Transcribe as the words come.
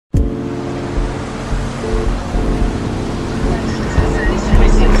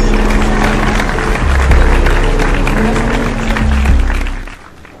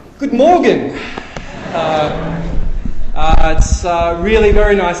Good morning. It's really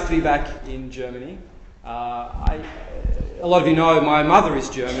very nice to be back in Germany. A lot of you know my mother is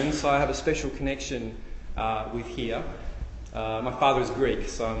German, so I have a special connection with here. My father is Greek,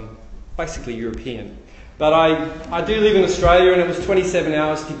 so I'm basically European. But I do live in Australia, and it was 27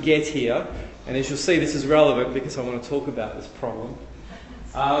 hours to get here. And as you'll see, this is relevant because I want to talk about this problem.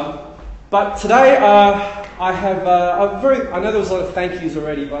 But today I have I know there was a lot of thank yous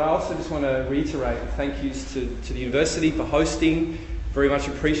already, but I also just want to reiterate thank yous to the university for hosting. Very much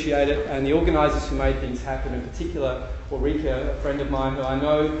appreciate it, and the organisers who made things happen, in particular Ulrika, a friend of mine who I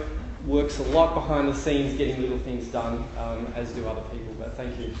know works a lot behind the scenes getting little things done, as do other people, but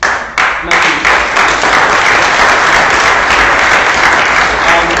thank you.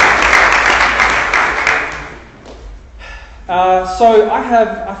 So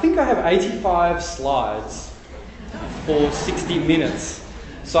I think I have 85 slides for 60 minutes.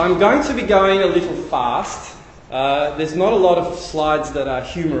 So I'm going to be going a little fast. There's not a lot of slides that are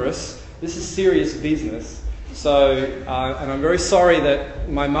humorous. This is serious business. So, and I'm very sorry that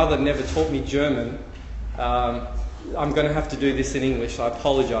my mother never taught me German. I'm going to have to do this in English. I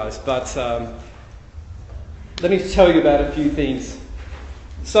apologise. But let me tell you about a few things.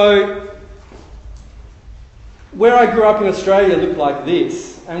 So, where I grew up in Australia looked like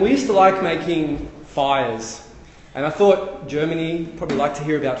this, and we used to like making fires. And I thought Germany probably like to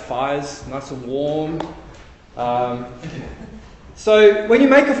hear about fires, nice and warm. So when you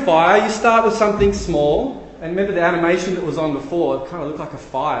make a fire, you start with something small. And remember the animation that was on before, it kind of looked like a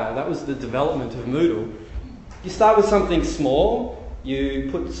fire. That was the development of Moodle. You start with something small, you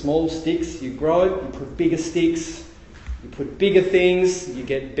put small sticks, you grow it, you put bigger sticks, you put bigger things, you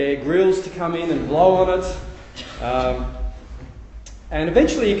get Bear Grylls to come in and blow on it. And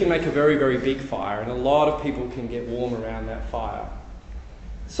eventually you can make a very, very big fire, and a lot of people can get warm around that fire.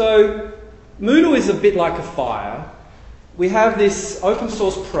 So Moodle is a bit like a fire. We have this open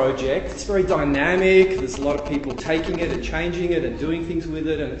source project. It's very dynamic. There's a lot of people taking it and changing it and doing things with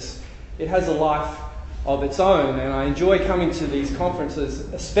it, and it has a life of its own. And I enjoy coming to these conferences,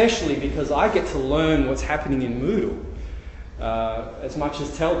 especially because I get to learn what's happening in Moodle as much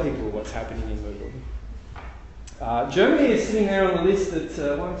as tell people what's happening in Moodle. Germany is sitting there on the list at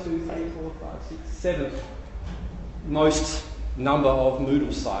 7th most number of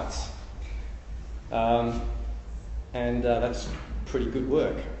Moodle sites. And that's pretty good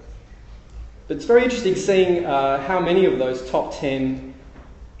work. But it's very interesting seeing how many of those top 10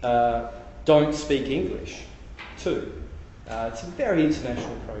 don't speak English too. It's a very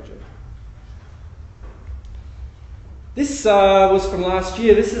international project. This was from last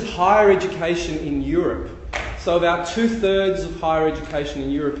year. This is higher education in Europe. So about 2/3 of higher education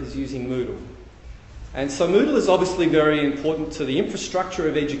in Europe is using Moodle. And so Moodle is obviously very important to the infrastructure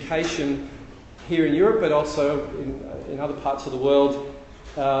of education here in Europe, but also in other parts of the world.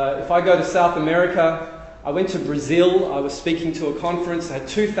 If I go to South America, I went to Brazil. I was speaking to a conference. I had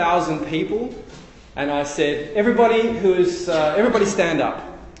 2,000 people. And I said, everybody stand up.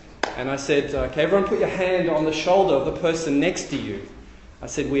 And I said, okay, everyone put your hand on the shoulder of the person next to you. I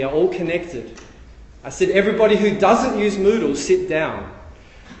said, we are all connected. I said, everybody who doesn't use Moodle, sit down.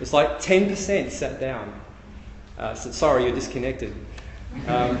 It's like 10% sat down. I said, sorry, you're disconnected.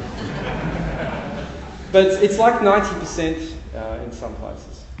 But it's like 90% in some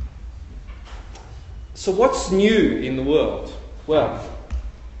places. So what's new in the world? Well,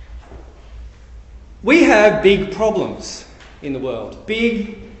 we have big problems in the world.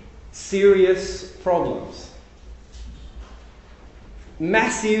 Big, serious problems.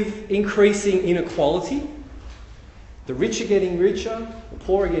 Massive increasing inequality. The rich are getting richer, the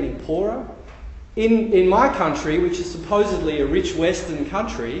poor are getting poorer. In my country, which is supposedly a rich Western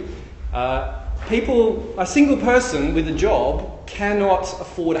country, a single person with a job cannot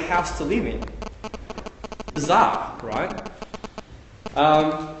afford a house to live in. Bizarre, right?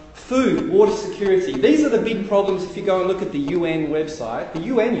 Food, water security. These are the big problems if you go and look at the UN website. The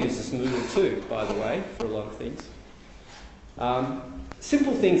UN uses Moodle too, by the way, for a lot of things.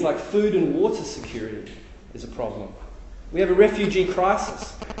 Simple things like food and water security is a problem. We have a refugee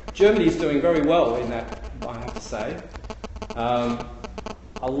crisis. Germany is doing very well in that, I have to say.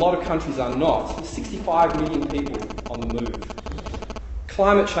 A lot of countries are not. There's 65 million people on the move.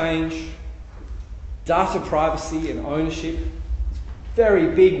 Climate change, data privacy and ownership. Very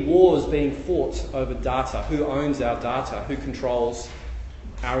big wars being fought over data. Who owns our data? Who controls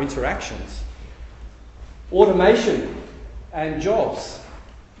our interactions? Automation and jobs.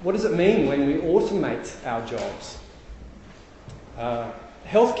 What does it mean when we automate our jobs?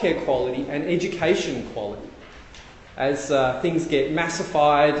 Healthcare quality and education quality. As things get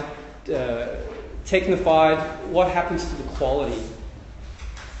massified, technified, what happens to the quality?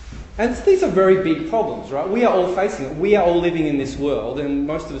 And these are very big problems, right? We are all facing it. We are all living in this world, and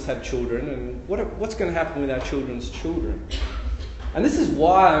most of us have children, and what's going to happen with our children's children? And this is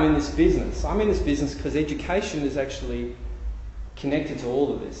why I'm in this business. I'm in this business because education is actually connected to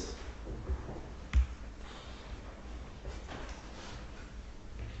all of this.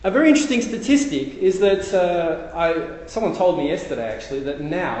 A very interesting statistic is that someone told me yesterday actually that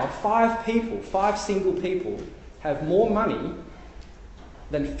now 5 single people have more money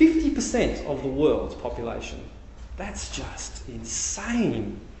than 50% of the world's population. That's just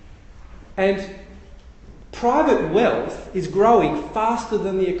insane. And private wealth is growing faster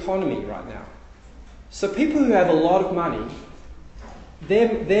than the economy right now. So people who have a lot of money,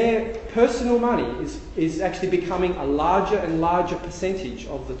 their personal money is actually becoming a larger and larger percentage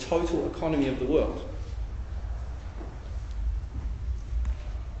of the total economy of the world.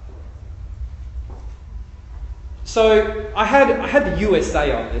 So I had the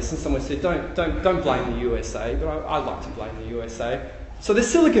USA on this, and someone said, don't blame the USA, but I'd like to blame the USA. So the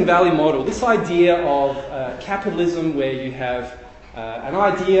Silicon Valley model, this idea of capitalism where you have an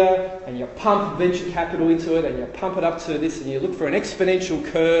idea and you pump venture capital into it and you pump it up to this and you look for an exponential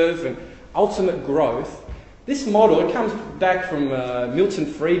curve and ultimate growth. This model, it comes back from Milton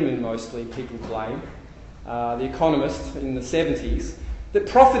Friedman mostly, people claim, the economist in the 70s, that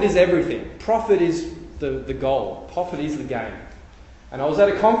profit is everything. Profit is the goal. Profit is the game. And I was at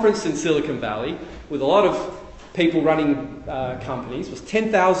a conference in Silicon Valley with a lot of people running companies. It was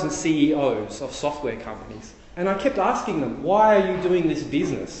 10,000 CEOs of software companies. And I kept asking them, why are you doing this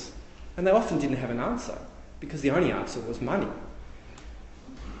business? And they often didn't have an answer, because the only answer was money.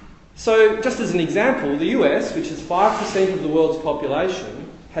 So, just as an example, the US, which is 5% of the world's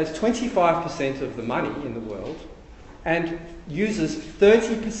population, has 25% of the money in the world and uses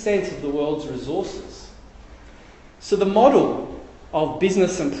 30% of the world's resources. So the model of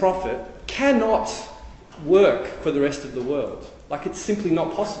business and profit cannot work for the rest of the world. Like, it's simply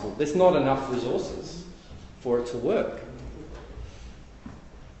not possible. There's not enough resources for it to work.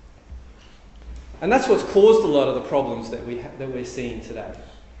 And that's what's caused a lot of the problems that we're seeing today.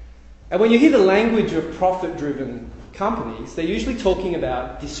 And when you hear the language of profit-driven companies, they're usually talking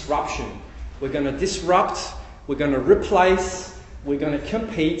about disruption. We're going to disrupt, we're going to replace, we're going to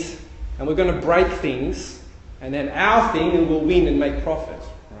compete, and we're going to break things, and then our thing, and we'll win and make profit,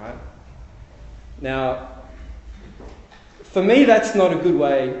 right? Now, for me, that's not a good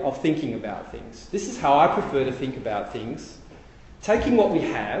way of thinking about things. This is how I prefer to think about things. Taking what we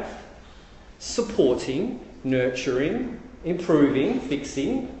have, supporting, nurturing, improving,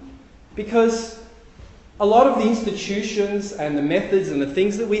 fixing, because a lot of the institutions and the methods and the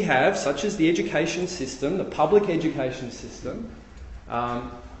things that we have, such as the education system, the public education system,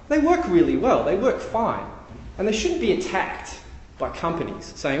 they work really well. They work fine. And they shouldn't be attacked by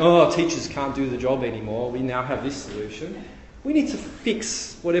companies saying, oh, teachers can't do the job anymore. We now have this solution. We need to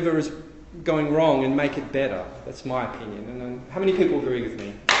fix whatever is going wrong and make it better. That's my opinion. And then, how many people agree with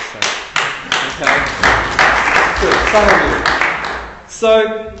me? So, okay. Good.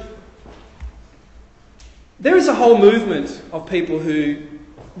 So, there is a whole movement of people who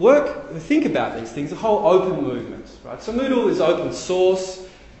think about these things, a whole open movement, right? So Moodle is open source,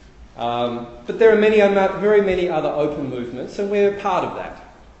 but there are very many other open movements, and we're part of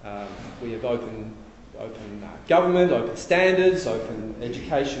that. We have open government, open standards, open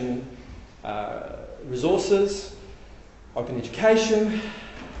education resources, open education,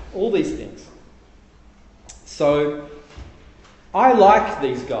 all these things. So I like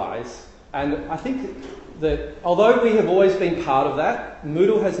these guys, and I think that although we have always been part of that,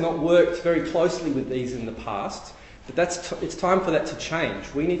 Moodle has not worked very closely with these in the past, but it's time for that to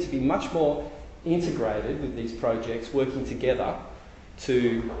change. We need to be much more integrated with these projects, working together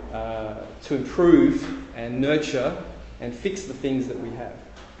to improve and nurture and fix the things that we have.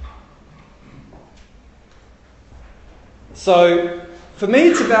 So for me,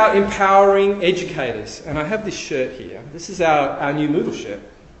 it's about empowering educators, and I have this shirt here. This is our new Moodle shirt.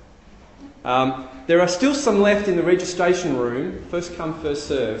 There are still some left in the registration room, first come, first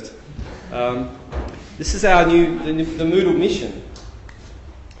served. This is our the Moodle mission.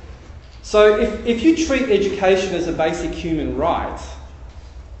 So if you treat education as a basic human right,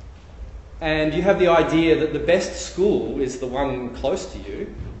 and you have the idea that the best school is the one close to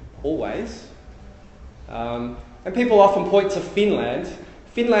you, always, and people often point to Finland.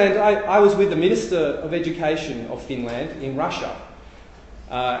 Finland, I was with the Minister of Education of Finland in Russia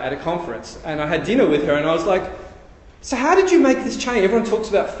at a conference, and I had dinner with her, and I was like, so how did you make this change? Everyone talks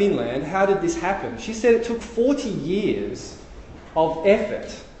about Finland. How did this happen? She said it took 40 years of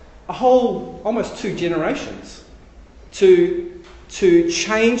effort a whole, almost 2 generations to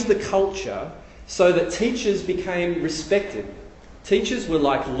change the culture so that teachers became respected. Teachers were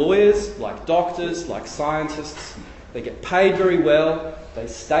like lawyers, like doctors, like scientists. They get paid very well, they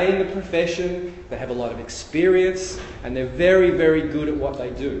stay in the profession, they have a lot of experience, and they're very, very good at what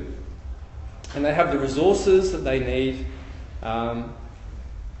they do. And they have the resources that they need.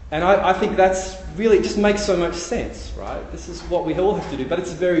 And I think that's really, it just makes so much sense, right? This is what we all have to do, but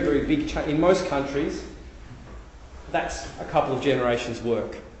it's a very, very big change. In most countries, that's a couple of generations'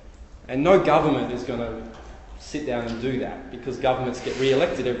 work. And no government is going to sit down and do that, because governments get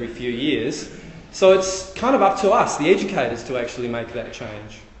re-elected every few years. So it's kind of up to us, the educators, to actually make that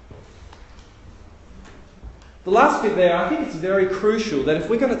change. The last bit there, I think it's very crucial that if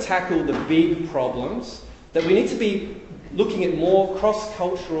we're going to tackle the big problems, that we need to be looking at more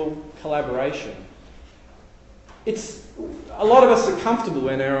cross-cultural collaboration. A lot of us are comfortable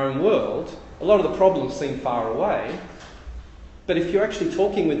in our own world. A lot of the problems seem far away. But if you're actually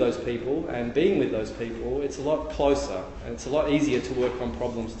talking with those people and being with those people, it's a lot closer and it's a lot easier to work on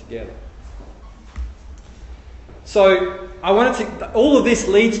problems together. So all of this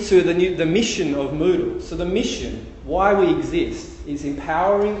leads to the mission of Moodle. So the mission, why we exist, is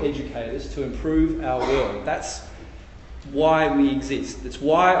empowering educators to improve our world. That's why we exist. It's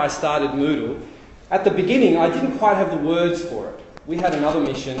why I started Moodle. At the beginning, I didn't quite have the words for it. We had another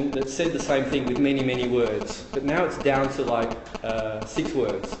mission that said the same thing with many, many words. But now it's down to like 6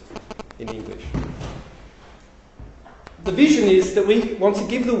 words in English. The vision is that we want to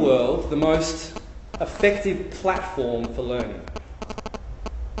give the world the most effective platform for learning.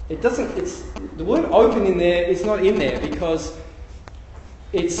 The word open in there is not in there because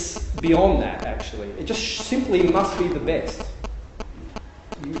it's beyond that, actually. It just simply must be the best.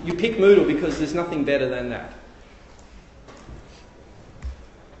 You pick Moodle because there's nothing better than that.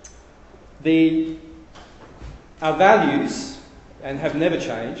 Our values and have never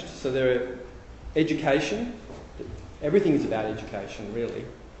changed, so they're education. Everything is about education, really,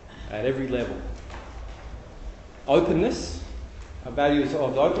 at every level. Openness. Our values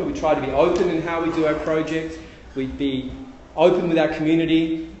of open. We try to be open in how we do our project. We be open with our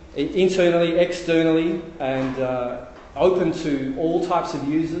community, internally, externally, and open to all types of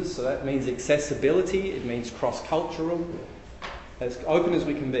users. So that means accessibility. It means cross-cultural. As open as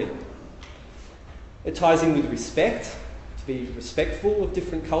we can be. It ties in with respect. To be respectful of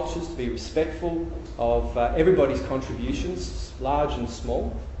different cultures. To be respectful of everybody's contributions, large and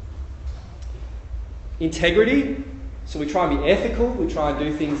small. Integrity. So we try and be ethical, we try and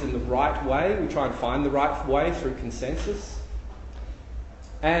do things in the right way, we try and find the right way through consensus.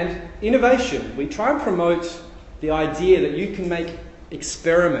 And innovation. We try and promote the idea that you can make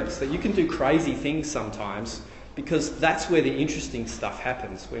experiments, that you can do crazy things sometimes, because that's where the interesting stuff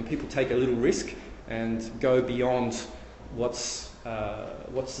happens, when people take a little risk and go beyond what's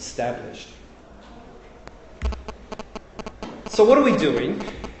established. So what are we doing?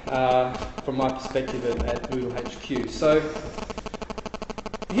 From my perspective at Moodle HQ. So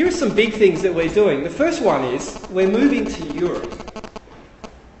here are some big things that we're doing. The first one is we're moving to Europe.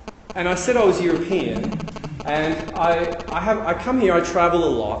 And I said I was European, and I come here, I travel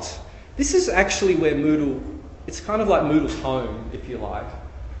a lot. This is actually where Moodle, it's kind of like Moodle's home, if you like,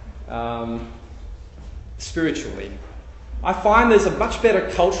 spiritually. I find there's a much better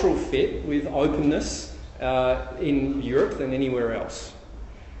cultural fit with openness in Europe than anywhere else.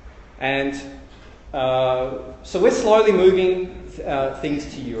 And so we're slowly moving things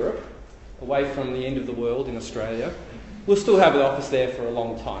to Europe, away from the end of the world in Australia. We'll still have an office there for a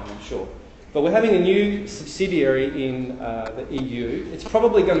long time, I'm sure. But we're having a new subsidiary in the EU. It's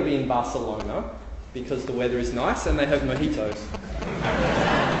probably going to be in Barcelona, because the weather is nice and they have mojitos.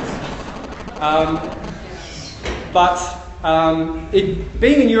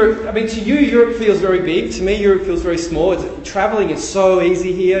 Being in Europe, I mean, to you, Europe feels very big. To me, Europe feels very small. Travelling is so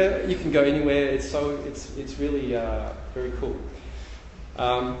easy here. You can go anywhere. It's really very cool.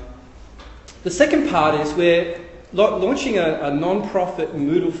 The second part is we're launching a non-profit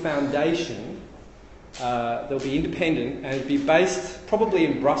Moodle foundation. They'll be independent and it'll be based probably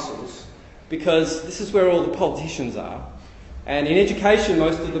in Brussels, because this is where all the politicians are. And in education,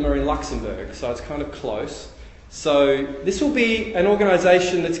 most of them are in Luxembourg, so it's kind of close. So this will be an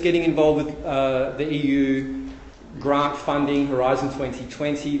organisation that's getting involved with the EU grant funding, Horizon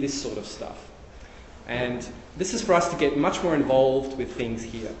 2020, this sort of stuff. And this is for us to get much more involved with things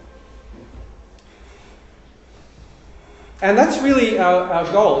here. And that's really our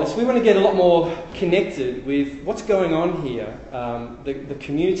goal, is we want to get a lot more connected with what's going on here, the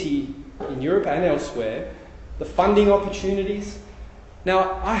community in Europe and elsewhere, the funding opportunities,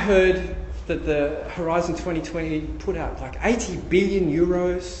 Now, I heard that the Horizon 2020 put out like 80 billion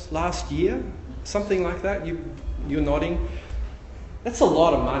euros last year, something like that. You're nodding. That's a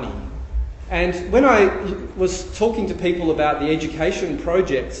lot of money. And when I was talking to people about the education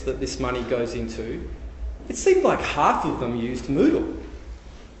projects that this money goes into, it seemed like half of them used Moodle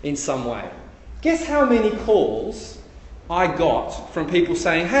in some way. Guess how many calls I got from people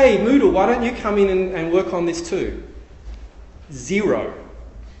saying, hey, Moodle, why don't you come in and work on this too? Zero.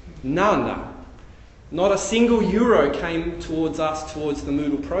 None. Not a single euro came towards us, towards the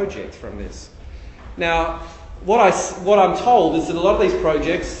Moodle project from this. Now, what I'm told is that a lot of these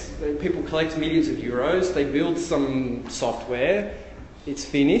projects, people collect millions of euros, they build some software, it's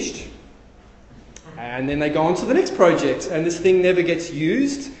finished, and then they go on to the next project, and this thing never gets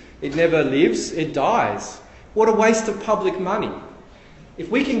used, it never lives, it dies. What a waste of public money. If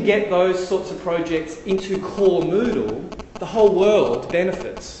we can get those sorts of projects into core Moodle, the whole world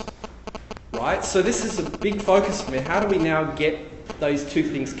benefits, right? So this is a big focus for me. How do we now get those two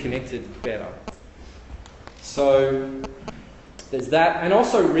things connected better? So there's that, and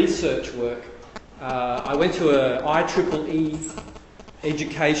also research work. I went to a IEEE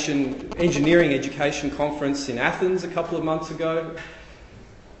engineering education conference in Athens a couple of months ago.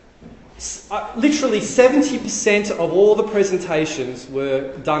 Literally 70% of all the presentations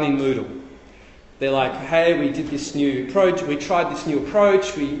were done in Moodle. They're like, hey, we did this new approach, we tried this new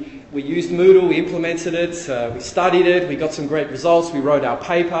approach, we used Moodle, we implemented it, we studied it, we got some great results, we wrote our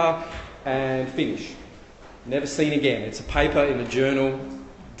paper, and finish. Never seen again. It's a paper in a journal,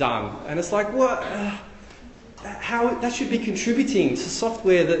 done. And it's like, what? How that should be contributing to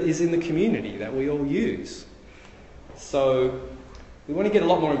software that is in the community that we all use. So we want to get a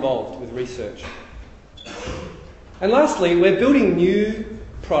lot more involved with research. And lastly, we're building new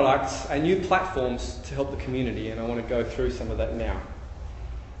products and new platforms to help the community, and I want to go through some of that now.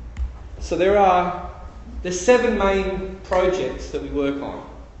 So there's 7 main projects that we work on.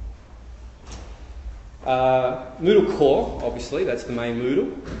 Moodle Core, obviously, that's the main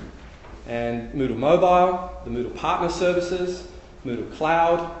Moodle, and Moodle Mobile, the Moodle Partner Services, Moodle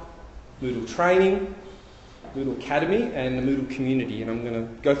Cloud, Moodle Training, Moodle Academy, and the Moodle Community, and I'm going to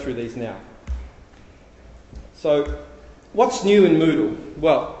go through these now. So, what's new in Moodle?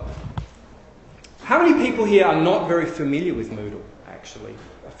 Well, how many people here are not very familiar with Moodle, actually?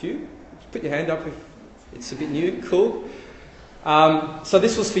 A few? Put your hand up if it's a bit new. Cool. So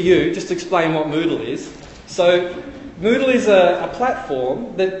this was for you, just to explain what Moodle is. So Moodle is a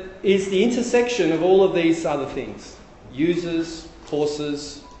platform that is the intersection of all of these other things. Users,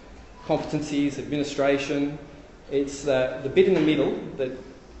 courses, competencies, administration. It's the bit in the middle that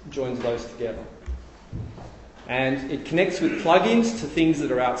joins those together. And it connects with plugins to things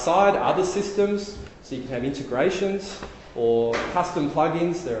that are outside, other systems, so you can have integrations or custom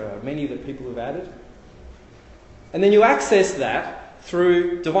plugins. There are many that people have added. And then you access that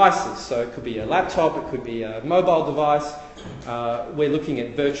through devices. So it could be a laptop, it could be a mobile device. We're looking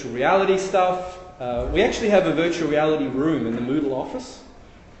at virtual reality stuff. We actually have a virtual reality room in the Moodle office.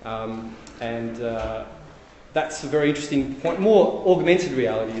 That's a very interesting point. More augmented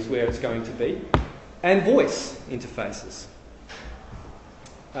reality is where it's going to be. And voice interfaces.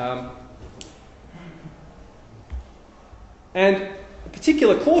 And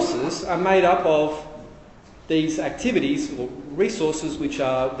particular courses are made up of these activities or resources, which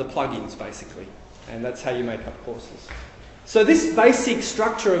are the plugins basically, and that's how you make up courses. So this basic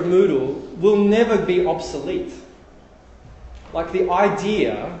structure of Moodle will never be obsolete. Like the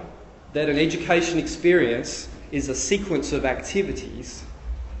idea that an education experience is a sequence of activities,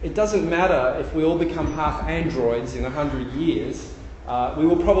 it doesn't matter if we all become half androids in 100 years, we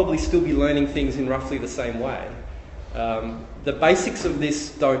will probably still be learning things in roughly the same way. The basics of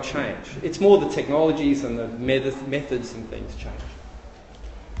this don't change. It's more the technologies and the methods and things change.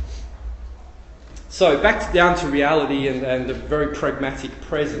 So back down to reality and the very pragmatic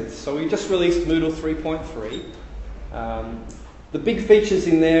present. So we just released Moodle 3.3. The big features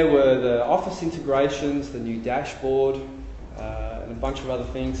in there were the Office integrations, the new dashboard, and a bunch of other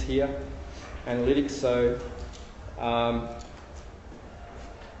things here. Analytics. So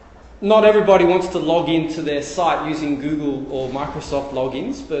not everybody wants to log into their site using Google or Microsoft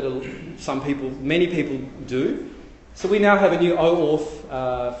logins, but many people do. So we now have a new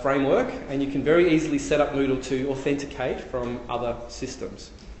OAuth framework, and you can very easily set up Moodle to authenticate from other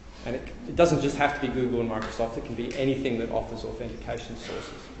systems. And it doesn't just have to be Google and Microsoft, it can be anything that offers authentication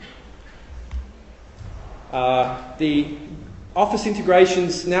sources. The Office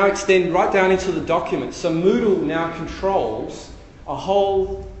integrations now extend right down into the documents. So Moodle now controls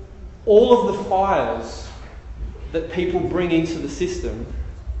all of the files that people bring into the system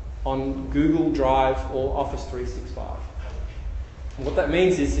on Google Drive or Office 365. And what that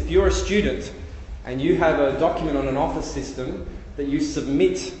means is if you're a student and you have a document on an Office system that you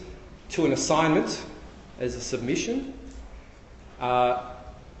submit to an assignment as a submission,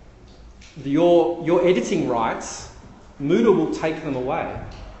 your editing rights, Moodle will take them away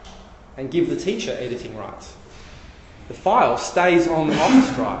and give the teacher editing rights. The file stays on the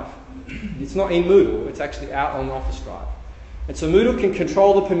Office Drive. It's not in Moodle, it's actually out on the Office Drive. And so Moodle can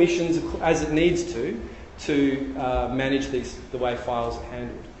control the permissions as it needs to manage the way files are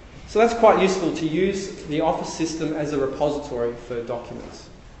handled. So that's quite useful to use the Office system as a repository for documents.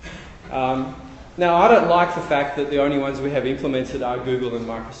 Now, I don't like the fact that the only ones we have implemented are Google and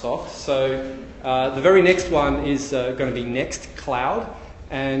Microsoft. So the very next one is going to be Nextcloud.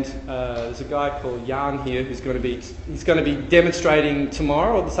 And there's a guy called Jan here who's going to be demonstrating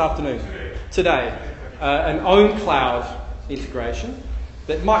tomorrow or this afternoon? Today. An own cloud integration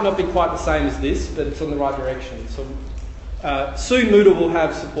that might not be quite the same as this, but it's on the right direction. So soon Moodle will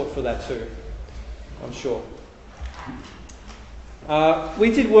have support for that too, I'm sure.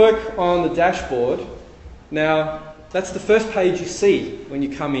 We did work on the dashboard. Now, that's the first page you see when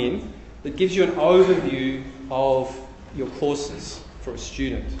you come in that gives you an overview of your courses for a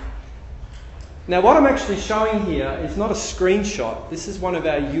student. Now, what I'm actually showing here is not a screenshot. This is one of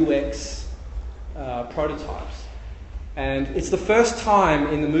our UX prototypes. And it's the first time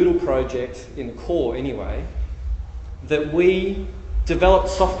in the Moodle project, in the core anyway, that we develop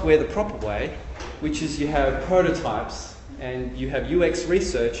software the proper way, which is you have prototypes and you have UX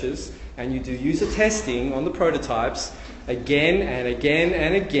researchers and you do user testing on the prototypes again and again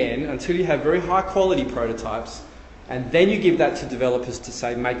and again until you have very high quality prototypes, and then you give that to developers to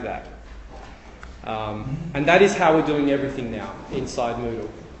say, make that. And that is how we're doing everything now inside Moodle.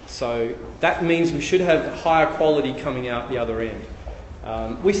 So that means we should have higher quality coming out the other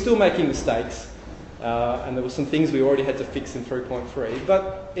end. We're still making mistakes, and there were some things we already had to fix in 3.3,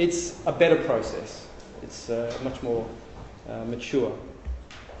 but it's a better process. It's much more mature.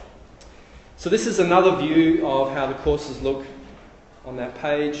 So this is another view of how the courses look on that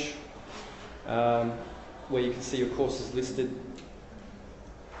page, where you can see your courses listed.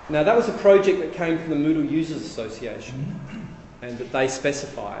 Now, that was a project that came from the Moodle Users Association and that they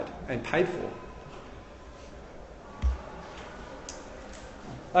specified and paid for.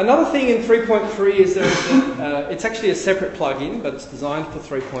 Another thing in 3.3 is that it's actually a separate plugin, but it's designed for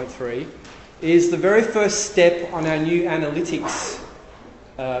 3.3, is the very first step on our new analytics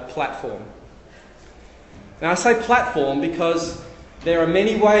platform. Now, I say platform because there are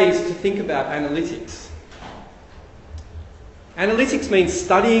many ways to think about analytics. Analytics means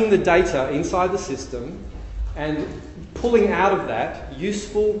studying the data inside the system and pulling out of that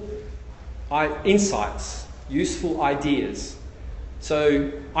useful insights, useful ideas.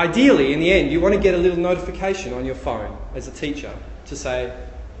 So ideally, in the end, you want to get a little notification on your phone as a teacher to say,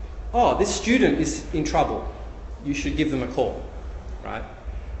 oh, this student is in trouble. You should give them a call, right?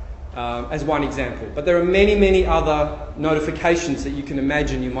 As one example. But there are many, many other notifications that you can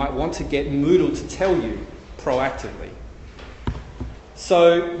imagine you might want to get Moodle to tell you proactively.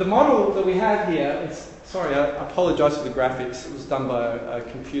 So the model that we have here is, sorry, I apologise for the graphics. It was done by a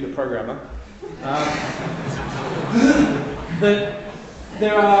computer programmer.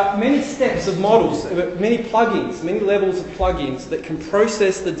 There are many steps of models, many plugins, many levels of plugins that can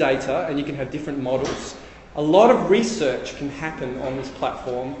process the data, and you can have different models. A lot of research can happen on this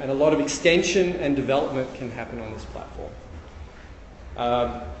platform, and a lot of extension and development can happen on this platform.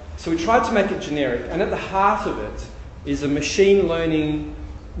 So we tried to make it generic, and at the heart of it is a machine learning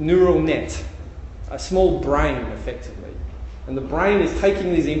neural net, a small brain, effectively. And the brain is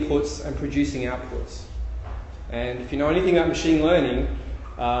taking these inputs and producing outputs. And if you know anything about machine learning,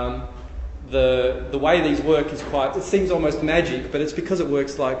 the way these work is it seems almost magic, but it's because it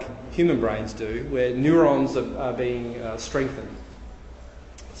works like human brains do, where neurons are being strengthened.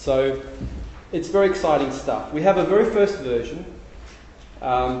 So it's very exciting stuff. We have a very first version.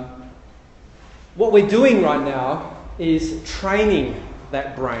 What we're doing right now is training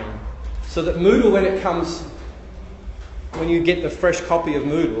that brain so that Moodle, when you get the fresh copy of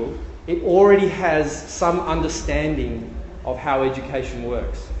Moodle, it already has some understanding of how education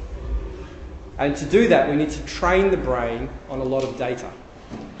works. And to do that, we need to train the brain on a lot of data.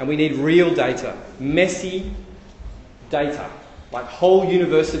 And we need real data, messy data, like whole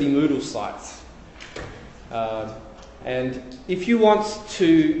university Moodle sites. And if you want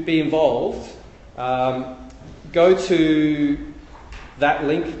to be involved, go to that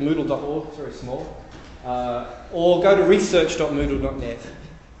link, moodle.org, it's very small, or go to research.moodle.net,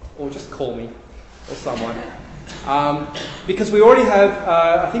 or just call me, or someone. Because we already have,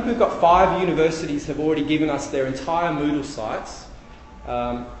 I think we've got 5 universities have already given us their entire Moodle sites,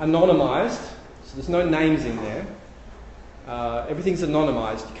 anonymised, so there's no names in there. Everything's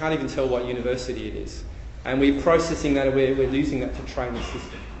anonymised, you can't even tell what university it is. And we're processing that, and we're using that to train the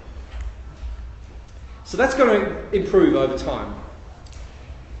system. So that's going to improve over time.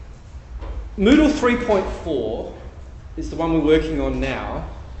 Moodle 3.4 is the one we're working on now,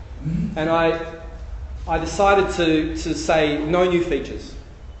 and I decided to say no new features.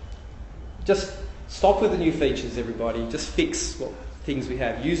 Just stop with the new features, everybody. Just fix what things we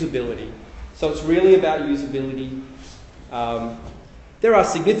have. Usability. So it's really about usability. There are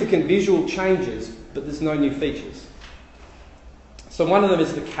significant visual changes, but there's no new features. So one of them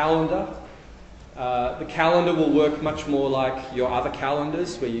is the calendar. The calendar will work much more like your other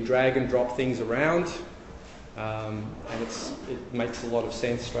calendars, where you drag and drop things around, and it makes a lot of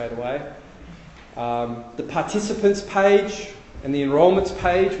sense straight away. The participants page and the enrolments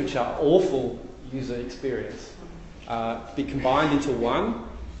page, which are awful user experience, be combined into one.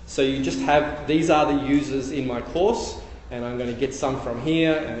 So you just have, these are the users in my course, and I'm going to get some from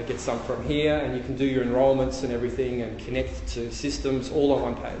here, and I get some from here, and you can do your enrolments and everything and connect to systems all on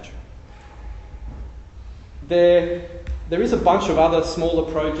one page. There is a bunch of other smaller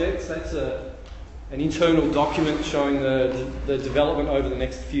projects. That's an internal document showing the development over the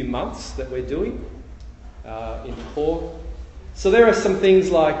next few months that we're doing in the core. So there are some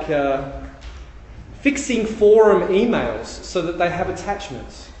things like fixing forum emails so that they have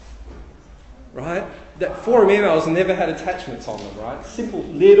attachments, right? That forum emails never had attachments on them, right? Simple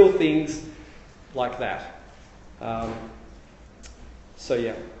little things like that. So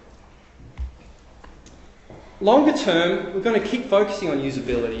yeah. Longer term, we're going to keep focusing on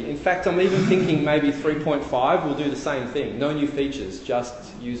usability. In fact, I'm even thinking maybe 3.5 will do the same thing. No new features, just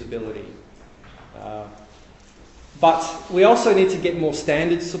usability. But we also need to get more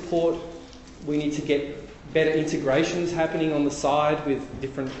standard support. We need to get better integrations happening on the side with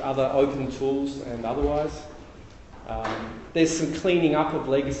different other open tools and otherwise. There's some cleaning up of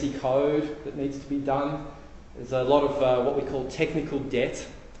legacy code that needs to be done. There's a lot of what we call technical debt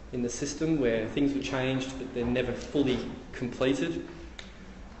in the system, where things were changed but they're never fully completed.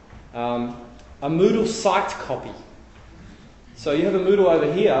 A Moodle site copy. So you have a Moodle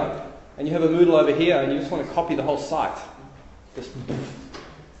over here, and you have a Moodle over here, and you just want to copy the whole site. Just,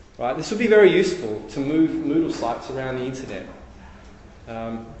 right? This would be very useful to move Moodle sites around the internet.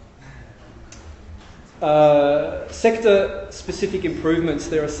 Sector-specific improvements.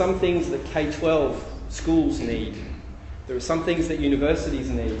 There are some things that K-12 schools need. There are some things that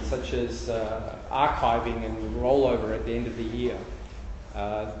universities need, such as archiving and rollover at the end of the year.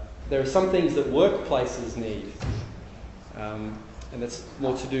 There are some things that workplaces need, and that's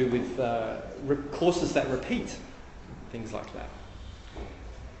more to do with courses that repeat, things like that.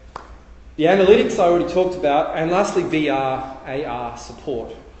 The analytics I already talked about, and lastly VR, AR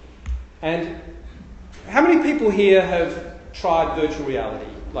support. And how many people here have tried virtual reality?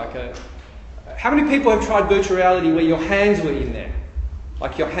 How many people have tried virtual reality where your hands were in there?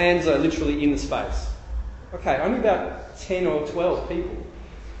 Like your hands are literally in the space. Okay, only about 10 or 12 people.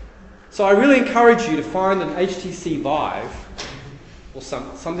 So I really encourage you to find an HTC Vive or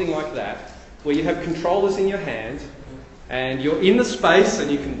something like that, where you have controllers in your hand and you're in the space and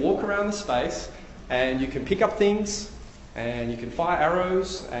you can walk around the space and you can pick up things and you can fire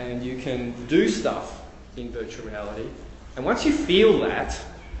arrows and you can do stuff in virtual reality. And once you feel that,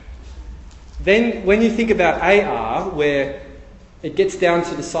 then when you think about AR, where it gets down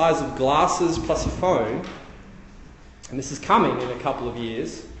to the size of glasses plus a phone, and this is coming in a couple of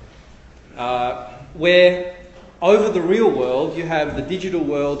years, where over the real world you have the digital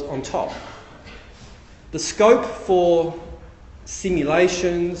world on top. The scope for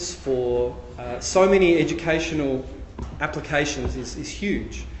simulations, for so many educational applications is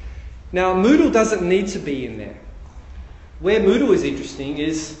huge. Now Moodle doesn't need to be in there. Where Moodle is interesting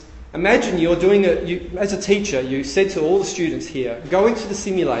is, imagine you're doing as a teacher, you said to all the students here, go into the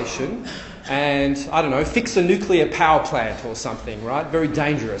simulation and, I don't know, fix a nuclear power plant or something, right? Very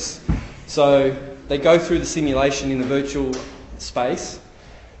dangerous. So they go through the simulation in the virtual space.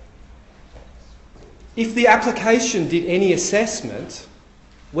 If the application did any assessment,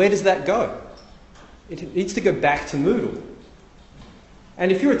 where does that go? It needs to go back to Moodle.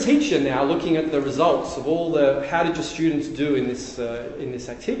 And if you're a teacher now looking at the results of all how did your students do in this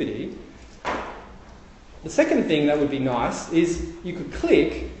activity, the second thing that would be nice is you could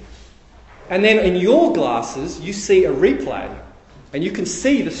click, and then in your glasses you see a replay, and you can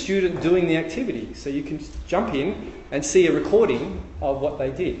see the student doing the activity. So you can jump in and see a recording of what they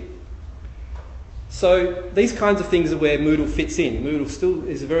did. So these kinds of things are where Moodle fits in. Moodle still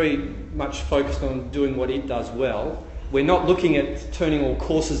is very much focused on doing what it does well. We're not looking at turning all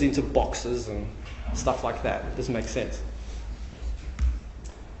courses into boxes and stuff like that. It doesn't make sense.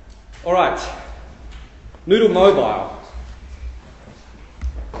 All right, Moodle Mobile.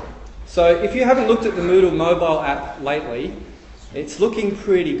 So if you haven't looked at the Moodle mobile app lately, it's looking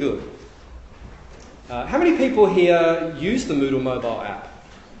pretty good. How many people here use the Moodle mobile app?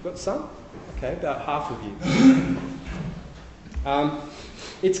 Got some? Okay, about half of you.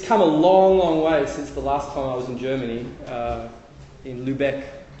 It's come a long, long way since the last time I was in Germany, in Lübeck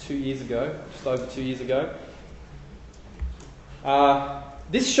 2 years ago, just over 2 years ago.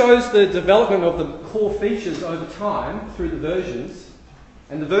 This shows the development of the core features over time through the versions.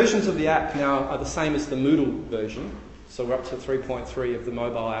 And the versions of the app now are the same as the Moodle version. So we're up to 3.3 of the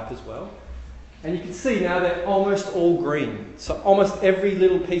mobile app as well. And you can see now they're almost all green. So almost every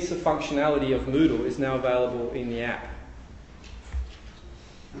little piece of functionality of Moodle is now available in the app.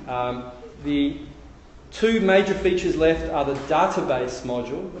 The two major features left are the database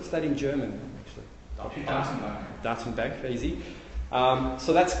module. What's that in German, actually? Datenbank, easy.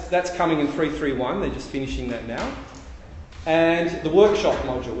 So that's coming in 3.3.1. They're just finishing that now. And the workshop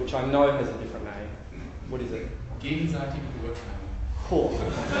module, which I know has a different name. What is it? Gegenseitige Beurteilung. Cool.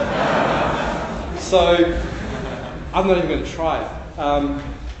 So, I'm not even going to try it.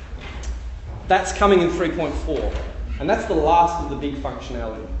 That's coming in 3.4, and that's the last of the big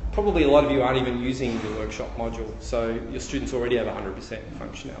functionality. Probably a lot of you aren't even using the workshop module, so your students already have 100%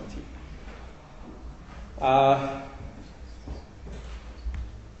 functionality.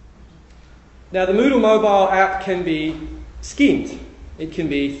 Now, the Moodle mobile app can be skinned. It can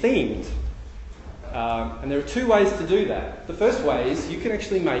be themed. And there are two ways to do that. The first way is you can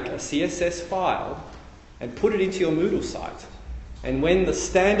actually make a CSS file and put it into your Moodle site. And when the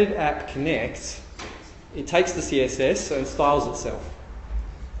standard app connects, it takes the CSS and styles itself.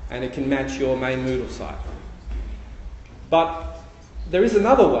 And it can match your main Moodle site. But there is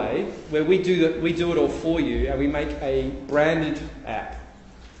another way where we do it all for you and we make a branded app.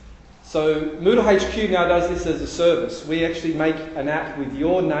 So Moodle HQ now does this as a service. We actually make an app with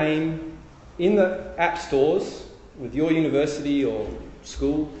your name in the app stores, with your university or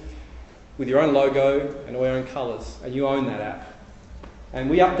school, with your own logo and all your own colours, and you own that app. And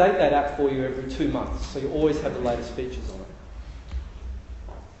we update that app for you every 2 months, so you always have the latest features on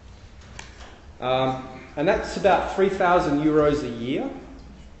it. And that's about €3,000 a year,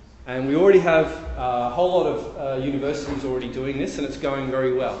 and we already have a whole lot of universities already doing this, and it's going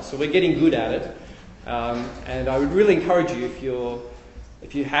very well. So we're getting good at it, and I would really encourage you,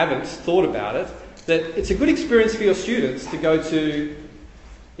 if you haven't thought about it, that it's a good experience for your students to go to,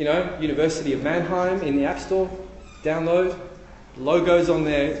 University of Mannheim in the App Store, download, logos on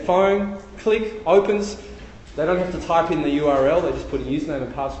their phone, click, opens. They don't have to type in the URL, they just put a username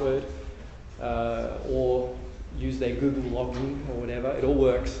and password, or use their Google login or whatever, it all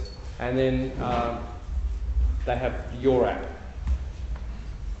works. And then they have your app.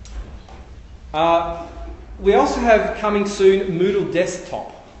 We also have coming soon Moodle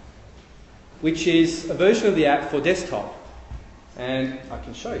Desktop, which is a version of the app for desktop. And I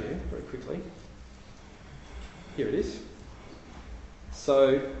can show you very quickly. Here it is.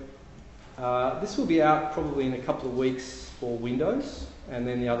 So this will be out probably in a couple of weeks for Windows and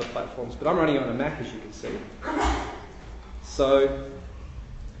then the other platforms. But I'm running on a Mac, as you can see. So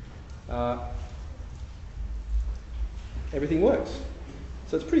everything works.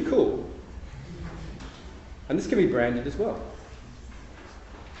 So it's pretty cool. And this can be branded as well.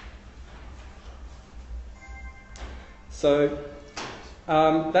 So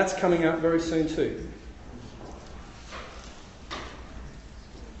that's coming out very soon too.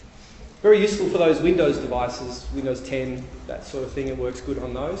 Very useful for those Windows devices, Windows 10, that sort of thing. It works good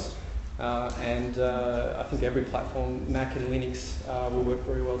on those. And I think every platform, Mac and Linux, will work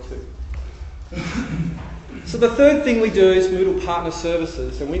very well too. So the third thing we do is Moodle Partner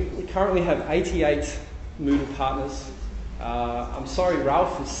Services. And we currently have 88 Moodle partners. I'm sorry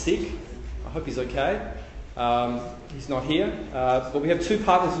Ralph is sick. I hope he's okay. He's not here. But we have two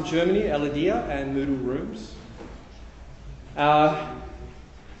partners in Germany, Eladia and Moodle Rooms.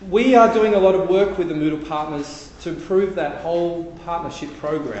 We are doing a lot of work with the Moodle partners to improve that whole partnership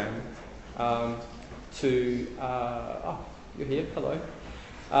program. You're here, hello.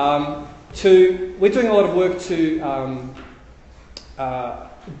 We're doing a lot of work to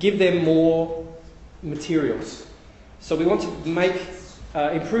give them more materials. So we want to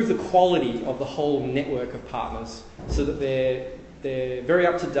improve the quality of the whole network of partners so that they're very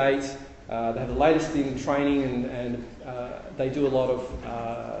up to date, They have the latest in training, and they do a lot of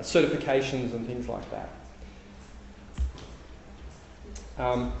certifications and things like that.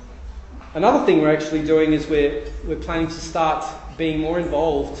 Another thing we're actually doing is we're planning to start being more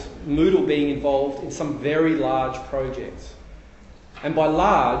involved, Moodle being involved in some very large projects. And by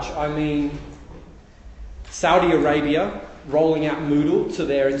large, I mean Saudi Arabia rolling out Moodle to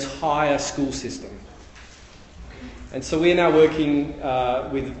their entire school system. And so we're now working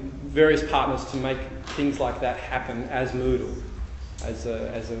with various partners to make things like that happen as Moodle, as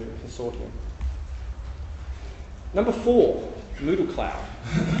a consortium. Number 4, Moodle Cloud.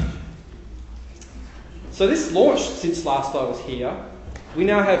 So this launched since last I was here. We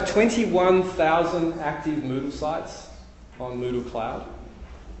now have 21,000 active Moodle sites on Moodle Cloud.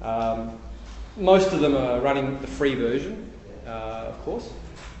 Most of them are running the free version, of course.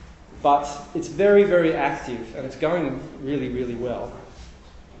 But it's very, very active, and it's going really, really well.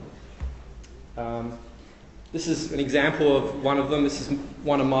 This is an example of one of them. This is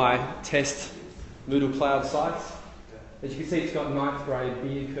one of my test Moodle Cloud sites. As you can see, it's got 9th grade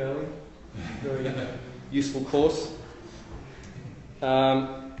beard curling. Very useful course.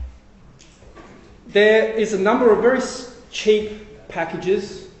 There is a number of very cheap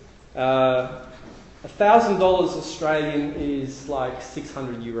packages. $1,000 Australian is like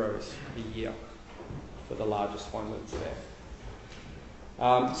 600 euros a year for the largest one that's there.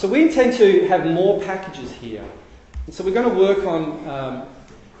 So we intend to have more packages here. And so we're going to work on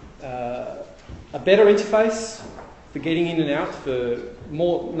a better interface for getting in and out, for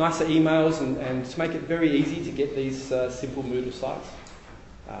more nicer emails, and to make it very easy to get these simple Moodle sites.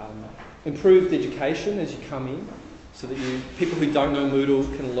 Improved education as you come in, so that people who don't know Moodle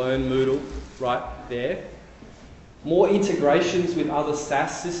can learn Moodle right there. More integrations with other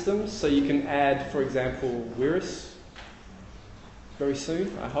SaaS systems, so you can add, for example, Wirus very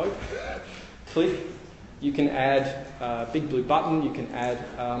soon, I hope. Click. You can add Big Blue Button, you can add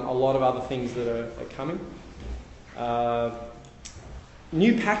a lot of other things that are coming.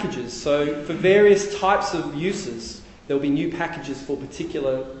 New packages, so for various types of users, there'll be new packages for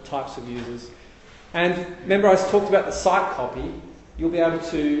particular types of users. And remember, I talked about the site copy. You'll be able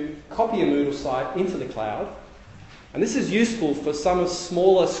to copy a Moodle site into the cloud. And this is useful for some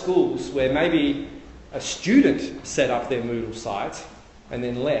smaller schools where maybe a student set up their Moodle site and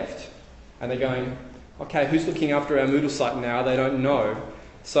then left. And they're going, okay, who's looking after our Moodle site now? They don't know.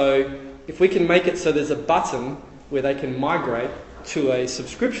 So if we can make it so there's a button where they can migrate to a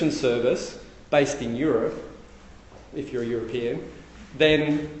subscription service based in Europe, if you're a European,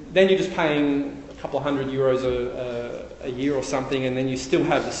 then you're just paying a couple of €100 a year or something, and then you still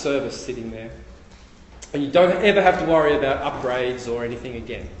have the service sitting there. And you don't ever have to worry about upgrades or anything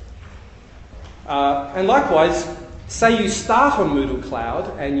again. And likewise, say you start on Moodle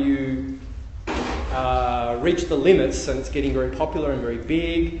Cloud and you reach the limits and it's getting very popular and very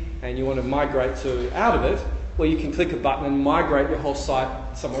big, and you want to migrate out of it, well, you can click a button and migrate your whole site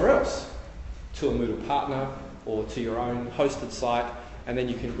somewhere else, to a Moodle partner or to your own hosted site, and then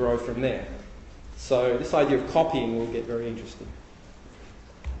you can grow from there. So this idea of copying will get very interesting.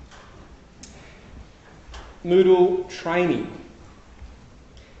 Moodle training.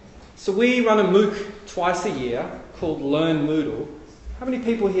 So we run a MOOC twice a year called Learn Moodle. How many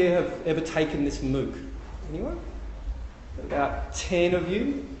people here have ever taken this MOOC? Anyone? About 10 of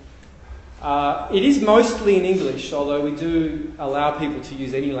you. It is mostly in English, although we do allow people to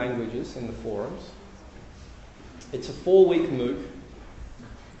use any languages in the forums. It's a 4-week MOOC.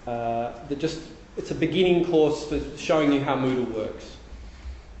 It's a beginning course for showing you how Moodle works.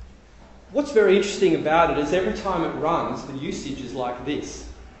 What's very interesting about it is every time it runs, the usage is like this.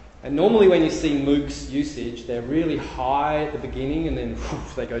 And normally when you see MOOCs usage, they're really high at the beginning and then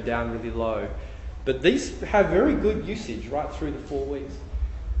they go down really low. But these have very good usage right through the 4 weeks,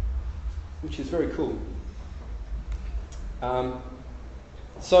 which is very cool.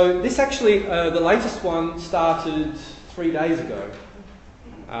 So this actually, the latest one started 3 days ago.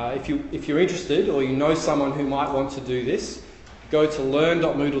 If you're interested, or you know someone who might want to do this, go to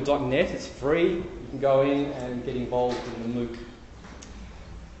learn.moodle.net. It's free. You can go in and get involved in the MOOC.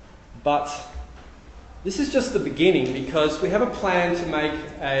 But this is just the beginning, because we have a plan to make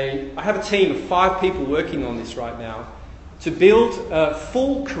I have a team of 5 people working on this right now, to build a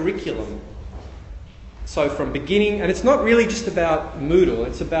full curriculum. So from beginning, and it's not really just about Moodle,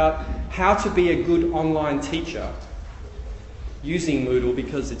 it's about how to be a good online teacher using Moodle,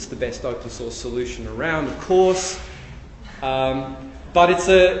 because it's the best open source solution around, of course. But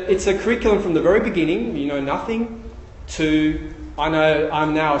it's a curriculum from the very beginning, you know nothing, to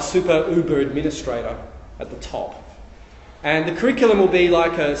I'm now a super Uber administrator at the top. And the curriculum will be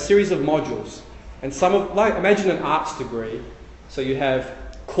like a series of modules. And like imagine an arts degree. So you have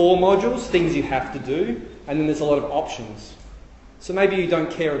core modules, things you have to do, and then there's a lot of options. So maybe you don't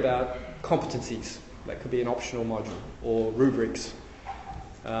care about competencies. That could be an optional module, or rubrics.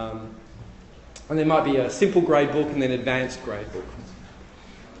 And there might be a simple grade book and then advanced grade book.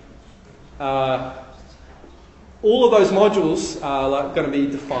 All of those modules are going to be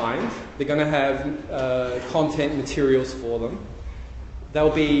defined. They're going to have content materials for them. They'll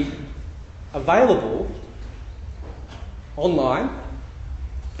be available online,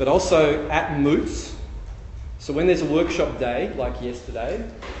 but also at moots. So when there's a workshop day, like yesterday,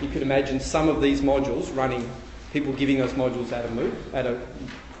 you could imagine some of these modules running, people giving those modules at a moot, at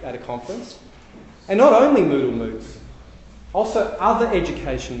a conference. And not only Moodle moots, also other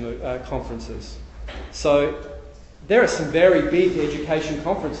education conferences. So there are some very big education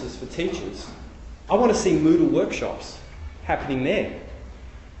conferences for teachers. I want to see Moodle workshops happening there,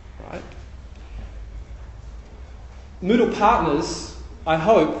 right? Moodle partners, I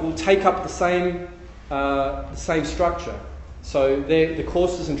hope, will take up the same structure. So the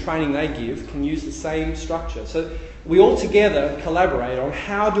courses and training they give can use the same structure. So we all together collaborate on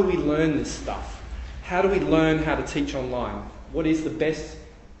how do we learn this stuff? How do we learn how to teach online? What is the best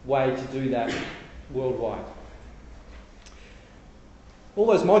way to do that worldwide? All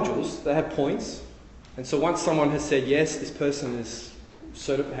those modules, they have points. And so once someone has said, yes, this person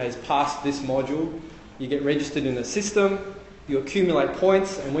has passed this module, you get registered in the system, you accumulate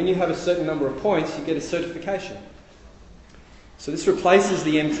points, and when you have a certain number of points, you get a certification. So this replaces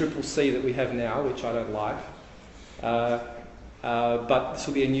the MCCC that we have now, which I don't like. But this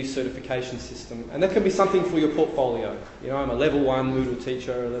will be a new certification system. And that can be something for your portfolio. You know, I'm a level 1 Moodle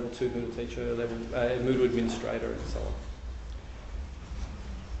teacher, a level 2 Moodle teacher, a Moodle administrator, and so on.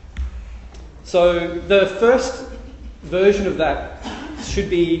 So the first version of that should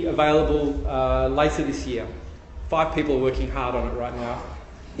be available later this year. 5 people are working hard on it right now.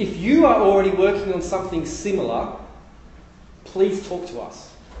 If you are already working on something similar, please talk to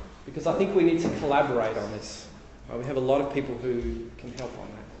us, because I think we need to collaborate on this. We have a lot of people who can help on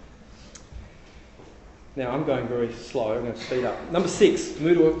that. Now, I'm going very slow. I'm going to speed up. Number 6,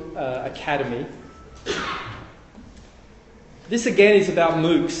 Moodle Academy. This again is about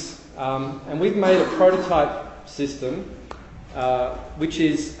MOOCs, and we've made a prototype system which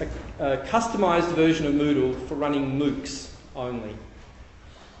is a customised version of Moodle for running MOOCs only.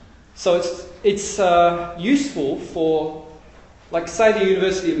 So it's useful for, like, say the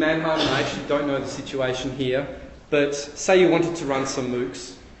University of Mannheim, and I actually don't know the situation here, but say you wanted to run some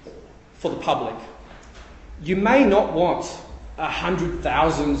MOOCs for the public. You may not want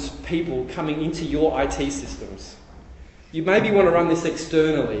 100,000 people coming into your IT systems. You maybe want to run this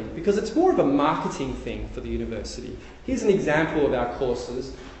externally because it's more of a marketing thing for the university. Here's an example of our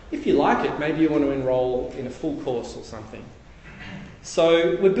courses. If you like it, maybe you want to enrol in a full course or something.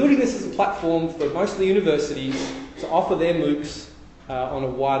 So we're building this as a platform for mostly universities to offer their MOOCs on a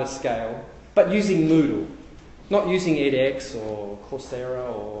wider scale, but using Moodle. Not using edX or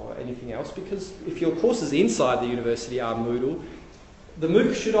Coursera or anything else, because if your courses inside the university are Moodle, the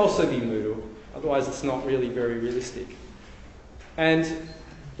MOOC should also be Moodle. Otherwise, it's not really very realistic. And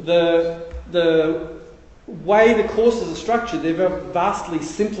the way the courses are structured, they're vastly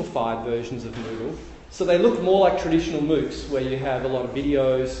simplified versions of Moodle. So they look more like traditional MOOCs, where you have a lot of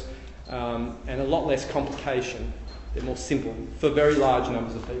videos and a lot less complication. They're more simple for very large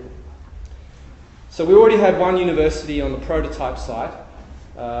numbers of people. So we already have one university on the prototype site.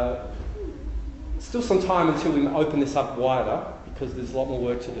 Still some time until we open this up wider, because there's a lot more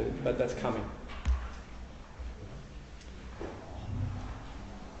work to do, but that's coming.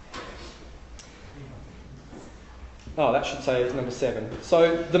 Oh, that should say number 7.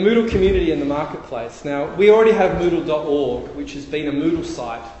 So the Moodle community and the marketplace. Now, we already have Moodle.org, which has been a Moodle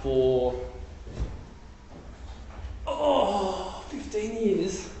site for 15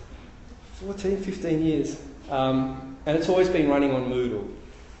 years. 14, 15 years. And it's always been running on Moodle,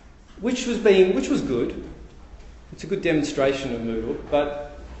 which was good. It's a good demonstration of Moodle,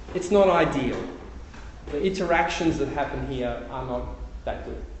 but it's not ideal. The interactions that happen here are not that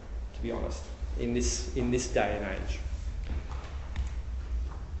good, to be honest, in this day and age.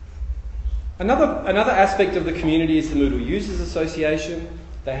 Another aspect of the community is the Moodle Users Association.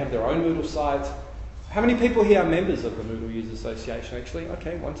 They have their own Moodle site. How many people here are members of the Moodle Users Association, actually?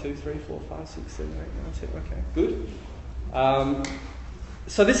 Okay, 1, 2, 3, 4, 5, 6, 7, 8, 9, 10. Okay, good.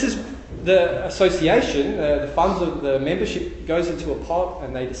 So this is the association. The funds of the membership goes into a pot,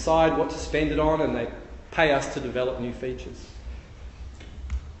 and they decide what to spend it on, and they pay us to develop new features.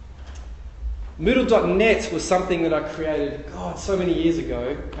 Moodle.net was something that I created, God, so many years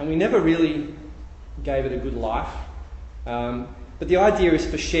ago, and we never really gave it a good life. But the idea is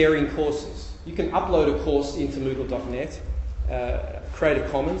for sharing courses. You can upload a course into Moodle.net,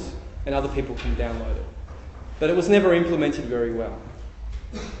 Creative Commons, and other people can download it. But it was never implemented very well.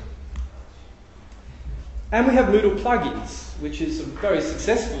 And we have Moodle plugins, which is a very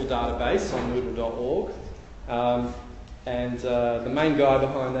successful database on Moodle.org. The main guy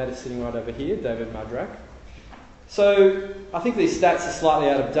behind that is sitting right over here, David Mudrak. So I think these stats are slightly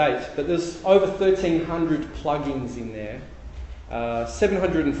out of date, but there's over 1,300 plugins in there,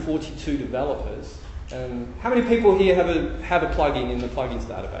 742 developers. And how many people here have a plugin in the plugins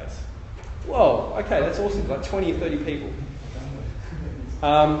database? Whoa, okay, that's awesome, like 20 or 30 people.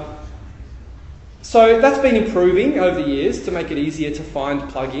 So that's been improving over the years to make it easier to find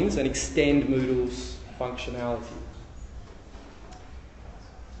plugins and extend Moodle's functionality.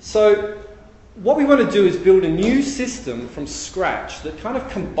 So what we want to do is build a new system from scratch that kind of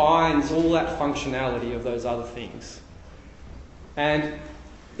combines all that functionality of those other things. And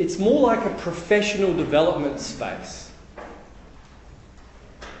it's more like a professional development space.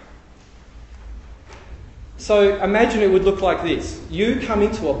 So imagine it would look like this. You come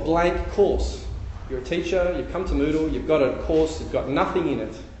into a blank course. You're a teacher, you've come to Moodle, you've got a course, you've got nothing in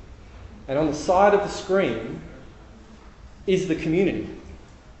it. And on the side of the screen is the community.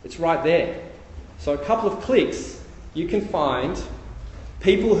 It's right there. So a couple of clicks, you can find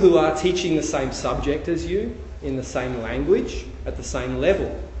people who are teaching the same subject as you, in the same language, at the same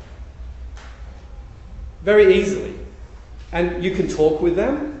level. Very easily. And you can talk with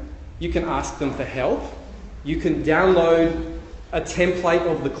them, you can ask them for help, you can download a template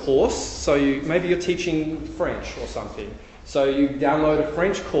of the course. So maybe you're teaching French or something. So you download a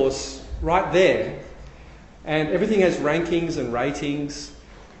French course right there, and everything has rankings and ratings.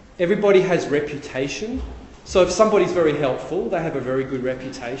 Everybody has reputation. So if somebody's very helpful, they have a very good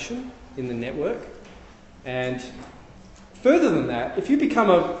reputation in the network. And further than that, if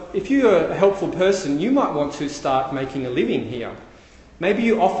you're a helpful person, you might want to start making a living here. Maybe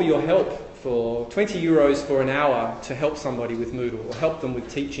you offer your help for 20 euros for an hour to help somebody with Moodle, or help them with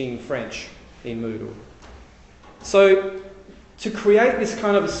teaching French in Moodle. So to create this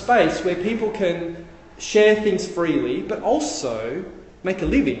kind of a space where people can share things freely, but also make a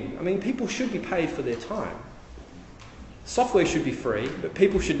living. I mean, people should be paid for their time. Software should be free, but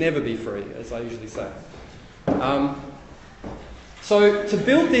people should never be free, as I usually say. So to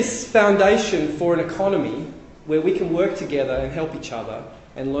build this foundation for an economy where we can work together and help each other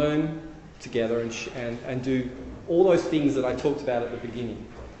and learn together and do all those things that I talked about at the beginning.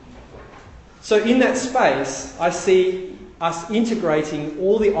 So in that space, I see us integrating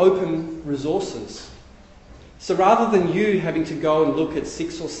all the open resources. So rather than you having to go and look at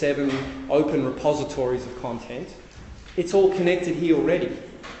 6 or 7 open repositories of content, it's all connected here already.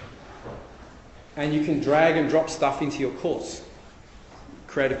 And you can drag and drop stuff into your course.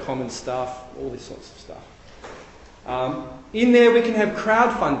 Creative Commons stuff, all this sorts of stuff. In there we can have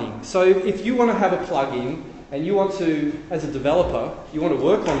crowdfunding. So if you want to have a plugin and you want to, as a developer, you want to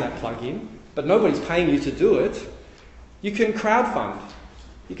work on that plugin, but nobody's paying you to do it, you can crowdfund.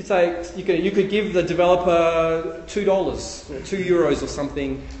 You could say, you could give the developer $2 or €2 or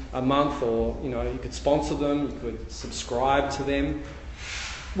something a month, or you could sponsor them, you could subscribe to them.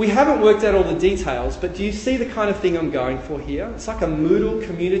 We haven't worked out all the details, but do you see the kind of thing I'm going for here? It's like a Moodle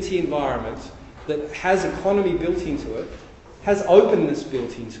community environment that has economy built into it, has openness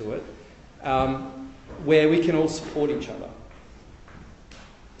built into it, where we can all support each other.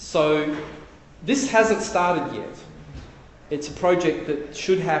 So this hasn't started yet. It's a project that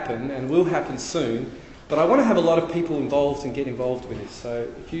should happen and will happen soon, but I want to have a lot of people involved and get involved with this. So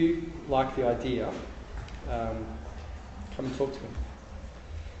if you like the idea, come and talk to me.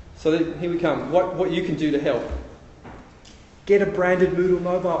 So here we come. What you can do to help. Get a branded Moodle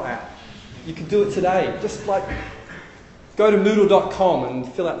mobile app. You can do it today. Just like go to moodle.com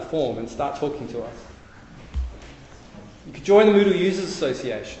and fill out the form and start talking to us. You could join the Moodle Users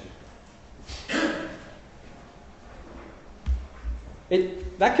Association.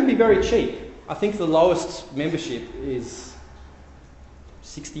 That can be very cheap. I think the lowest membership is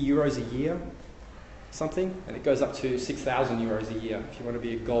 60 euros a year, something, and it goes up to 6,000 euros a year if you want to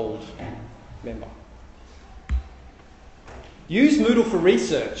be a gold member. Use Moodle for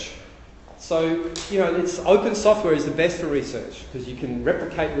research. So, it's open software is the best for research because you can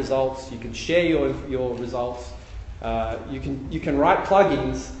replicate results, you can share your results, you can write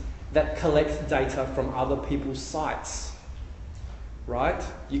plugins that collect data from other people's sites, right?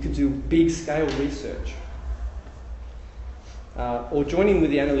 You can do big scale research. Or join in with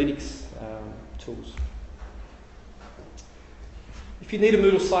the analytics tools. If you need a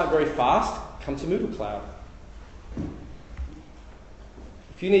Moodle site very fast, come to Moodle Cloud.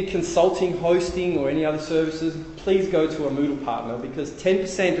 If you need consulting, hosting, or any other services, please go to a Moodle partner, because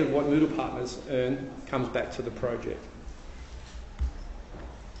 10% of what Moodle partners earn comes back to the project.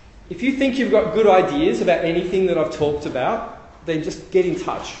 If you think you've got good ideas about anything that I've talked about, then just get in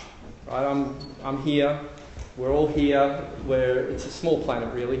touch. Right? I'm here. We're all here. It's a small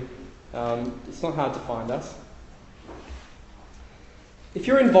planet, really. It's not hard to find us. If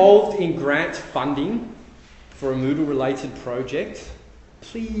you're involved in grant funding for a Moodle-related project,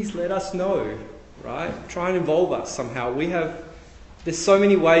 please let us know, right? Try and involve us somehow. There's so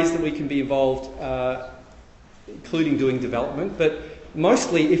many ways that we can be involved, including doing development, but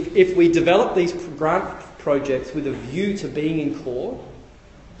mostly if we develop these grant projects with a view to being in core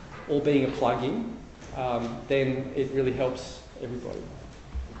or being a plugin, then it really helps everybody.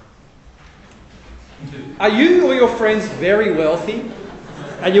 Are you or your friends very wealthy?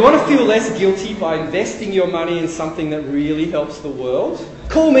 And you want to feel less guilty by investing your money in something that really helps the world?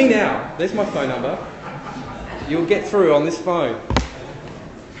 Call me now. There's my phone number. You'll get through on this phone.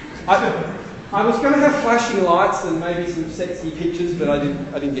 I was going to have flashing lights and maybe some sexy pictures, but I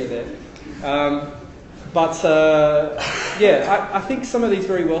didn't get there. I think some of these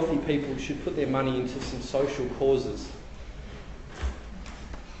very wealthy people should put their money into some social causes.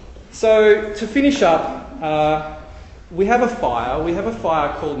 So to finish up, we have a fire. We have a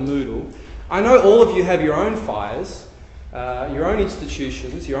fire called Moodle. I know all of you have your own fires, your own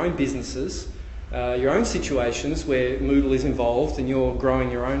institutions, your own businesses, your own situations where Moodle is involved and you're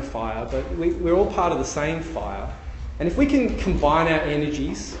growing your own fire, but we're all part of the same fire. And if we can combine our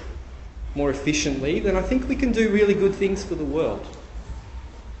energies more efficiently, then I think we can do really good things for the world.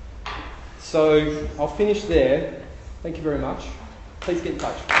 So I'll finish there. Thank you very much. Please get in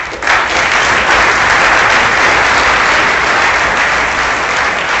touch.